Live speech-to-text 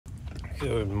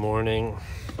Good morning.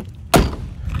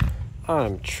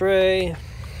 I'm Trey,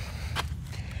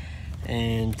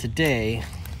 and today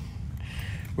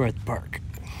we're at the park.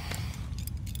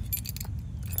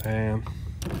 I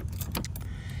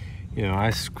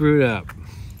screwed up.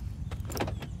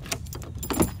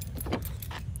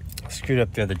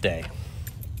 The other day.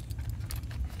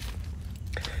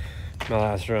 My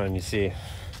last run, you see.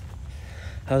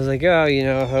 I was like,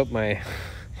 I hope my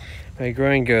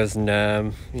groin goes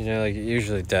numb, like it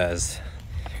usually does.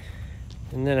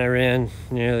 And then I ran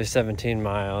nearly 17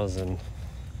 miles and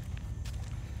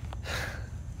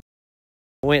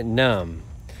went numb,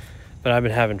 but I've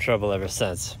been having trouble ever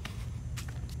since.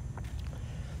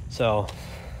 So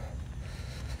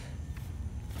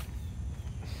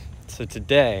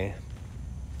today,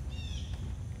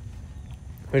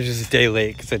 which is a day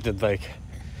late because I did like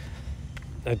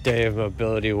a day of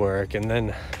mobility work and then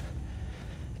a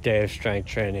day of strength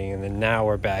training, and then now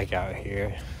we're back out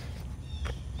here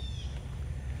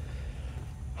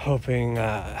hoping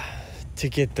to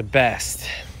get the best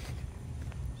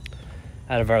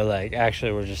out of our leg.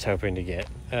 Actually, we're just hoping to get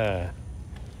a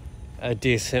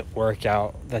decent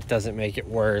workout that doesn't make it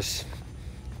worse,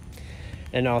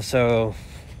 and also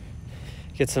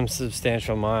get some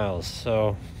substantial miles.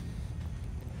 So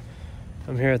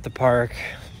I'm here at the park.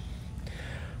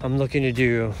 I'm looking to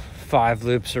do 5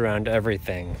 loops around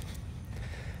everything.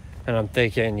 And I'm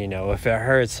thinking, if it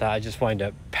hurts, I just wind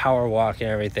up power walking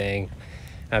everything.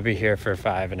 I'll be here for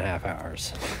 5.5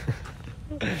 hours.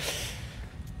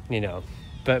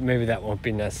 But maybe that won't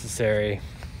be necessary.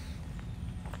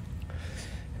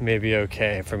 Maybe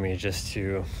okay for me just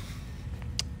to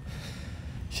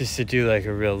do like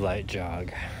a real light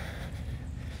jog.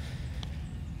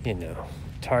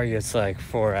 Target's like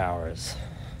 4 hours.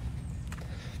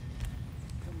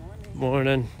 Good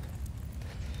Morning.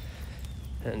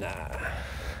 And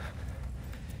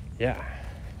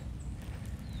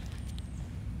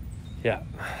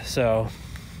so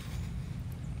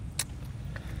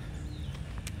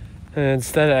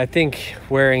instead, I think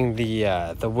wearing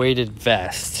the weighted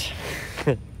vest,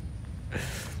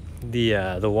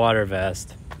 the water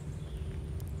vest,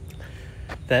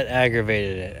 that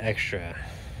aggravated it extra.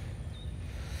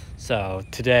 So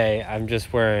today I'm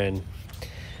just wearing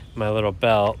my little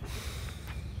belt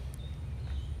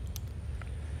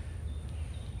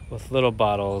with little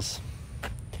bottles,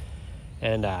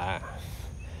 and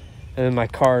then my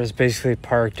car is basically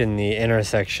parked in the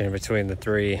intersection between the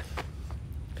three,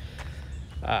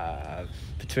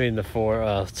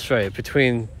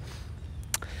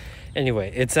 anyway,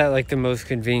 it's at like the most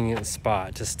convenient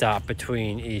spot to stop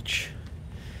between each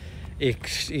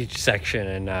section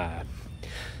and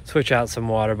switch out some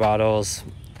water bottles,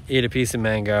 eat a piece of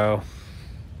mango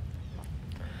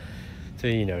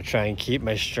to try and keep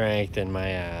my strength and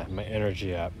my my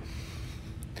energy up.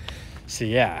 So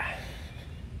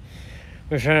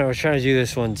we're trying to do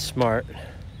this one smart,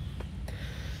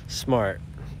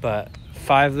 but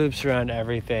 5 loops around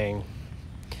everything,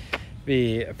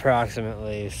 be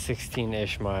approximately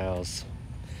 16-ish miles,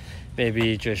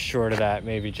 maybe just short of that,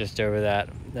 maybe just over that.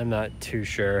 I'm not too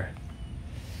sure.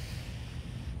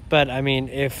 But I mean,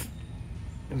 if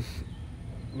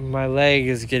my groin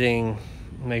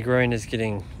is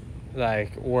getting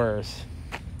like worse,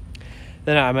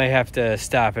 then I might have to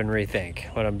stop and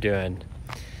rethink what I'm doing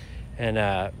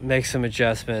and make some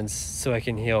adjustments so I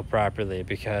can heal properly.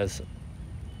 Because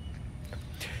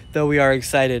though we are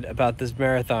excited about this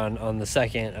marathon on the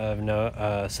 2nd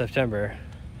of September,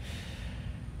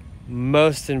 more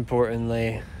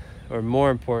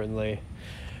importantly,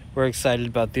 we're excited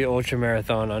about the ultra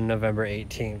marathon on November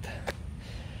 18th.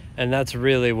 And that's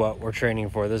really what we're training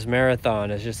for. This marathon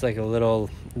is just like a little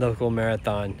local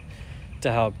marathon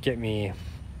to help get me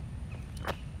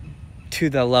to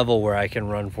the level where I can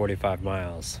run 45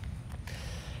 miles.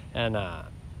 And I'm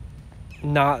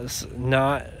not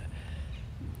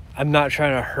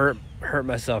trying to hurt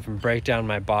myself and break down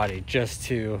my body just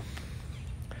to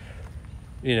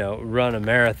run a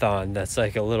marathon that's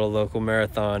like a little local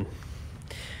marathon,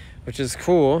 which is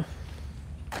cool,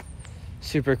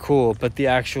 super cool, but the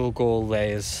actual goal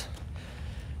lays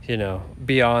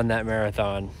beyond that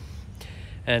marathon,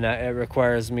 and it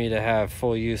requires me to have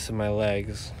full use of my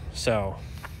legs. So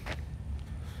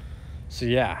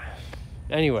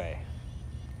anyway,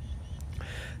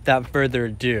 without further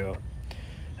ado,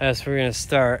 as we're gonna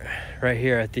start right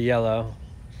here at the yellow.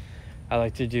 I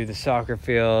like to do the soccer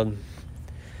field,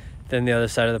 then the other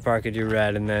side of the park I do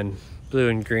red, and then blue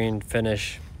and green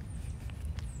finish.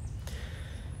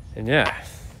 And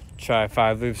try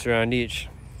 5 loops around each.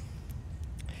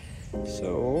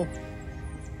 So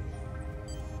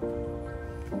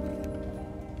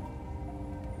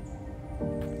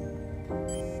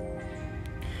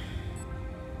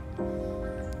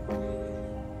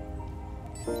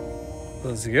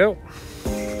Let's go.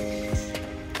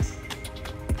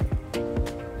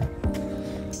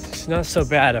 It's not so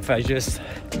bad if I just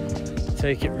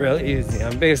take it real easy.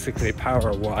 I'm basically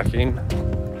power walking,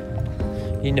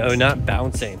 you know, not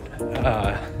bouncing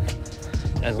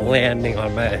and landing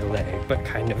on my leg, but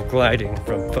kind of gliding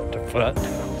from foot to foot.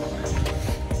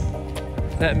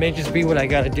 That may just be what I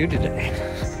gotta do today.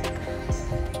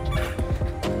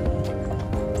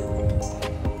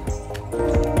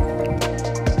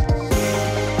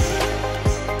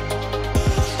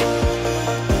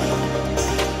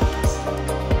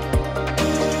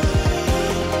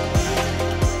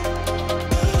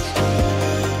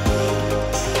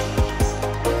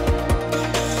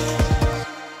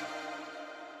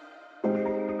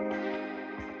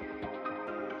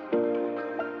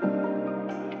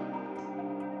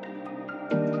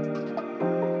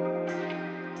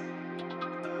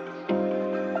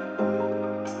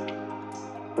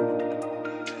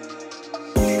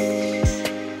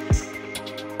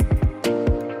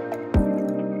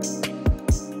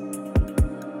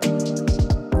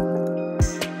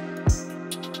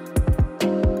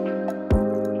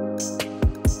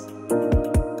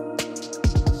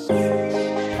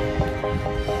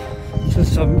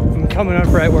 So I'm coming up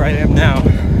right where I am now.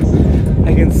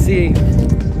 I can see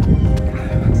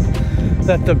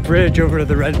that the bridge over to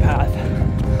the red path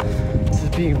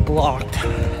is being blocked.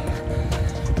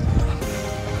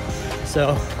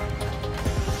 So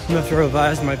I'm gonna have to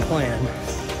revise my plan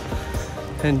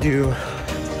and do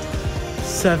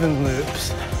 7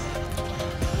 loops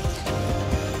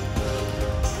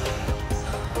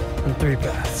on 3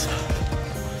 paths.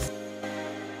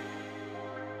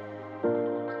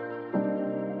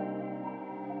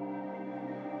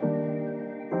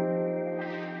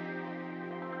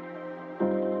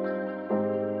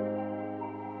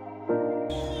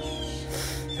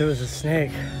 There was a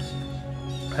snake.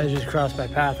 I just crossed my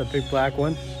path, a big black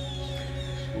one.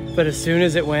 But as soon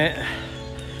as it went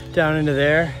down into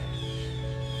there,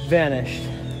 vanished.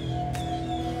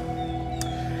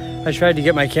 I tried to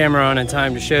get my camera on in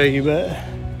time to show you, but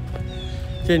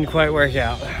didn't quite work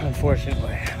out,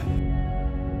 unfortunately.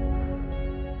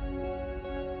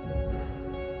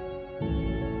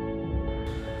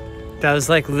 That was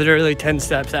like literally 10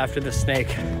 steps after the snake.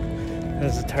 That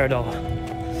was a turtle.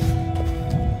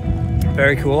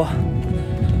 Very cool.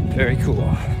 Very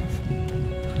cool.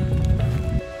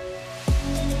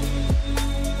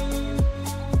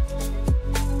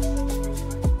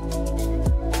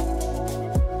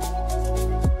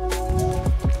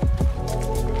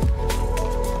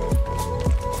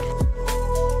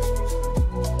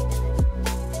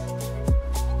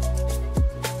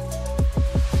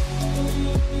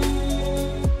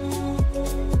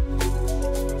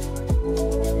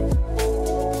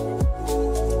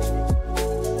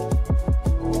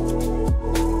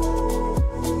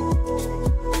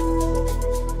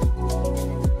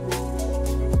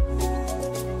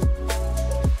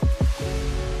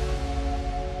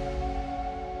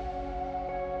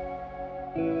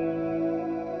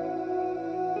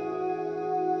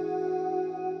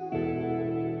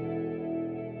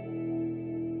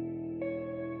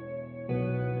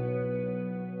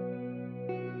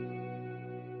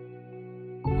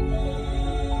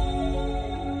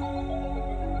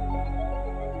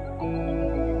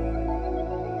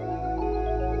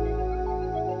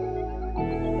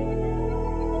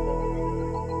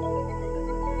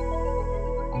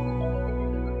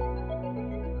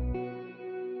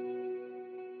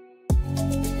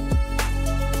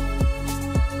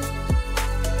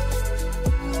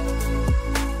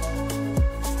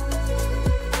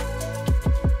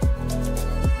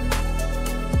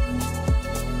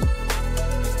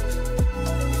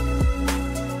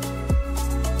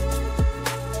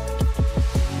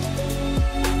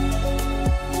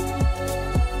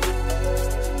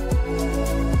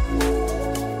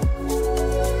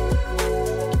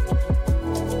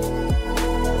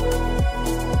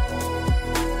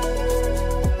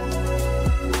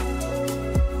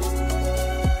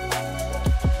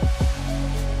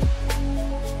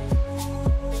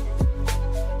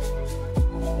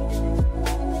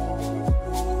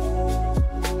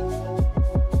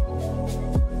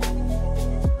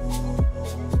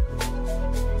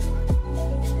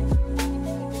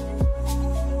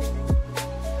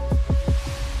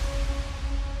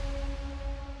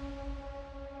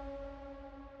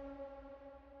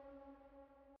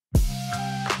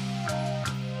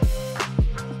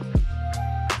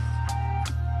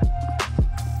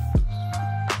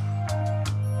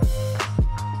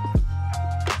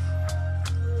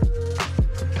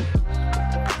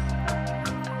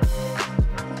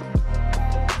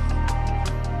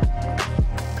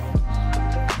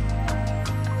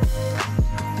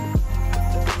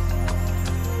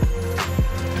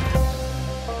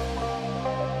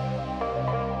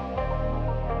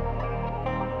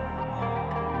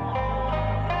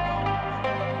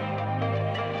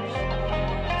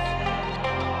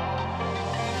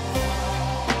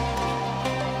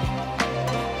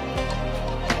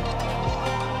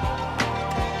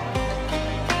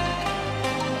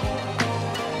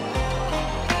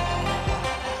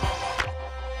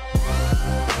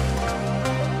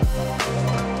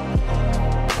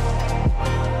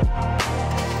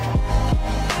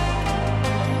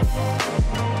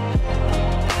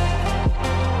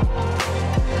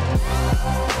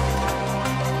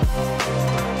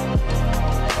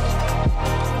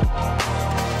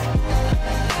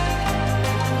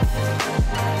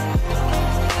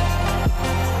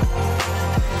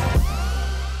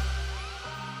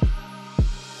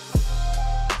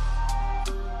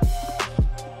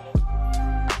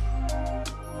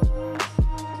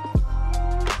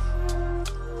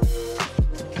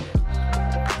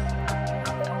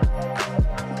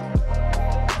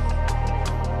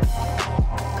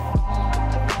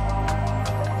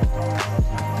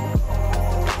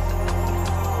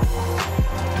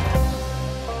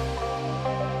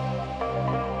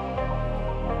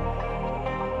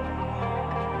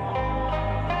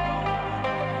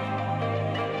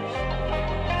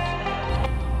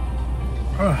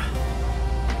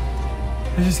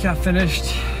 I just got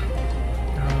finished.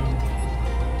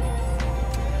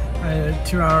 I had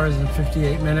 2 hours and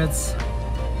 58 minutes.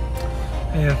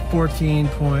 I have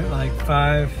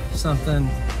 14.5 something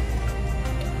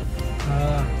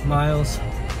miles.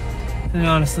 And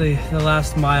honestly, the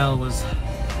last mile was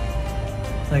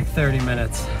like 30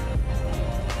 minutes.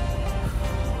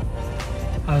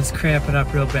 I was cramping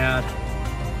up real bad.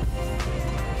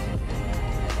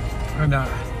 And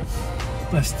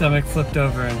my stomach flipped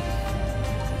over and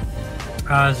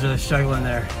I was really struggling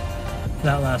there for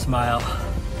that last mile.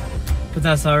 But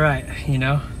that's all right, you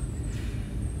know?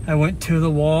 I went to the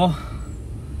wall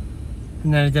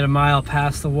and then I did a mile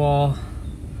past the wall,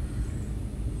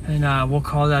 and we'll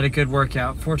call that a good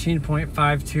workout.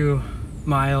 14.52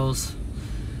 miles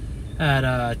at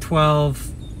a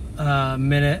 12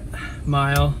 minute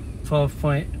mile, 12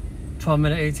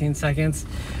 minute 18 seconds.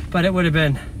 But it would have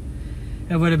been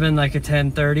like a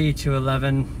 10:30 to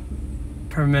 11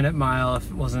 per minute mile if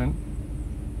it wasn't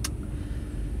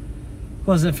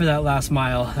for that last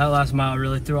mile. That last mile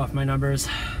really threw off my numbers.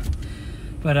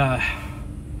 But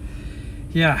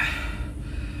yeah,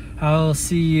 I'll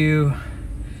see you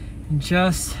in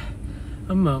just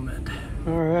a moment.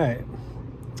 All right,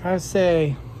 I would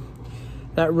say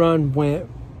that run went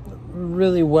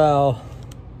really well.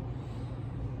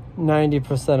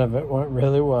 90% of it went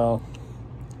really well.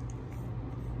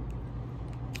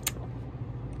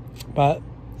 But,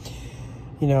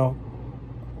 you know,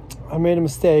 I made a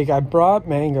mistake. I brought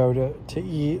mango to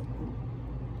eat,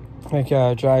 like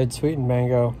dried sweetened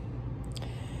mango.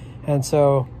 And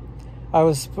so I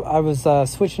was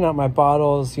switching out my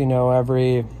bottles, you know,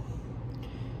 every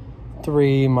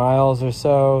 3 miles or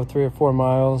so, 3 or 4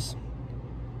 miles.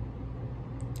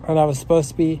 And I was supposed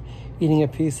to be eating a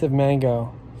piece of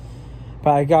mango.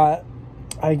 But I got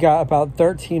about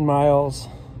 13 miles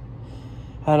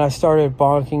and I started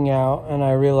bonking out, and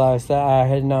I realized that I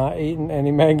had not eaten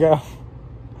any mango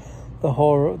the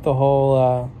whole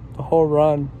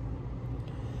run.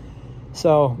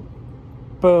 So,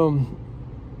 boom,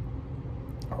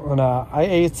 and I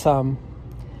ate some,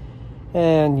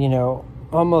 and you know,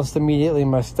 almost immediately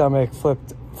my stomach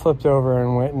flipped over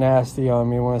and went nasty on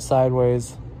me, went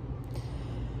sideways.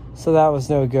 So that was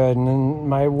no good, and then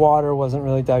my water wasn't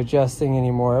really digesting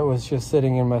anymore. It was just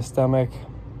sitting in my stomach.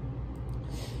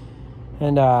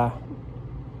 And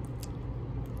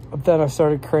then I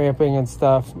started cramping and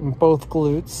stuff, both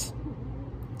glutes.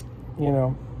 You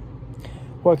know,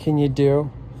 what can you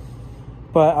do?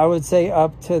 But I would say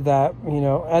up to that, you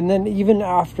know, and then even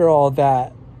after all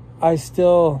that, I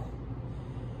still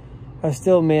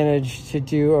managed to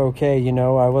do okay. You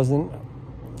know, I was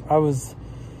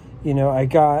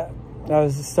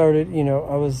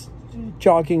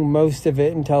jogging most of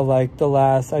it until like the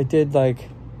last, I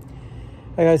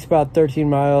guess about 13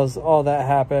 miles, all that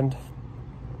happened.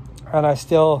 And I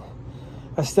still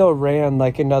ran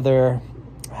like another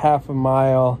half a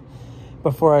mile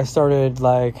before I started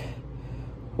like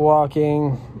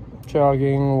walking,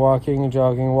 jogging.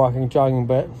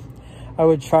 But I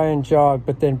would try and jog,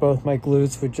 but then both my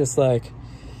glutes would just like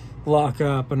lock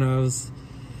up, and I was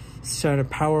trying to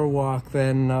power walk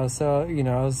then, and I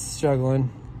was struggling.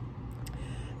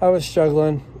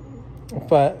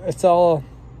 But it's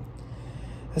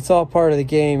all part of the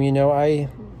game, you know.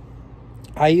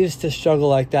 I used to struggle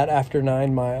like that after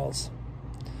 9 miles.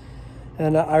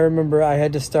 And I remember I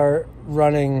had to start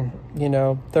running, you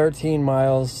know, 13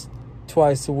 miles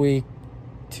twice a week,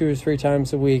 2 or 3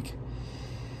 times a week.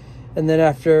 And then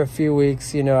after a few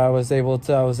weeks, you know, I was able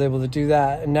to do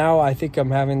that. And now I think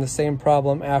I'm having the same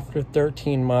problem after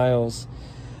 13 miles.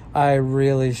 I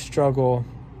really struggle.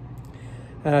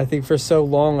 And I think for so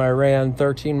long I ran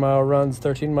 13-mile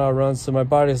runs. So my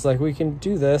body's like, we can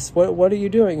do this. What are you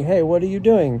doing? Hey, what are you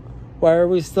doing? Why are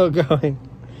we still going?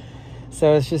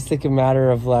 So it's just like a matter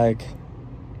of like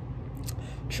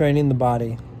training the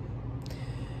body.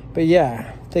 But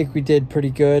yeah, I think we did pretty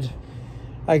good.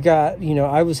 I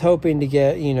was hoping to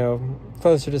get, you know,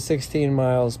 closer to 16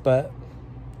 miles, but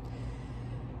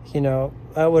you know,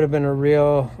 that would have been a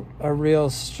real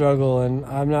struggle, and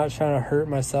I'm not trying to hurt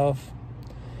myself.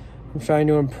 I'm trying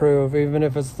to improve, even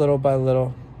if it's little by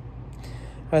little.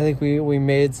 I think we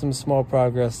made some small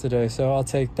progress today, so I'll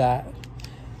take that.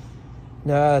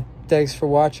 Thanks for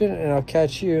watching, and I'll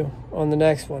catch you on the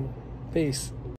next one. Peace.